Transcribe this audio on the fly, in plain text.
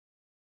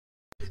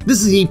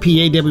This is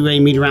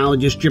EPAWA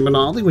Meteorologist Jim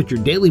Rinaldi with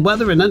your daily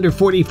weather in under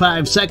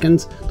 45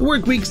 seconds. The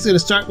work week's going to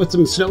start with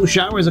some snow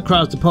showers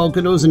across the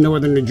Poconos in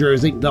northern New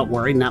Jersey. Don't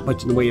worry, not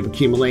much in the way of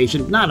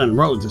accumulation, not on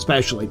roads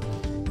especially.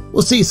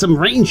 We'll see some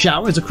rain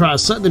showers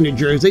across southern New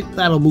Jersey.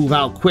 That'll move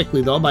out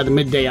quickly though by the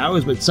midday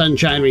hours with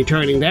sunshine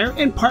returning there,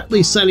 and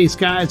partly sunny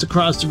skies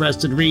across the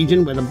rest of the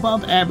region with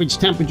above average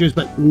temperatures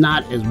but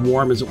not as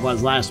warm as it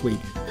was last week.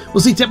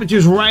 We'll see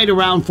temperatures right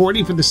around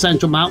 40 for the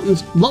central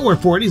mountains, lower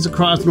 40s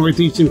across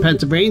northeastern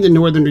Pennsylvania and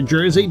northern New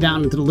Jersey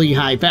down into the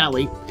Lehigh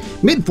Valley,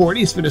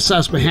 mid-40s for the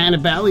Susquehanna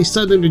Valley,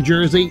 southern New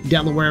Jersey,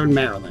 Delaware, and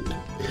Maryland.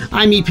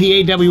 I'm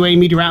EPAWA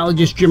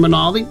Meteorologist Jim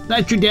Rinaldi.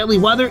 That's your daily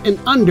weather in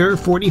under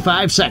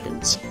 45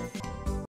 seconds.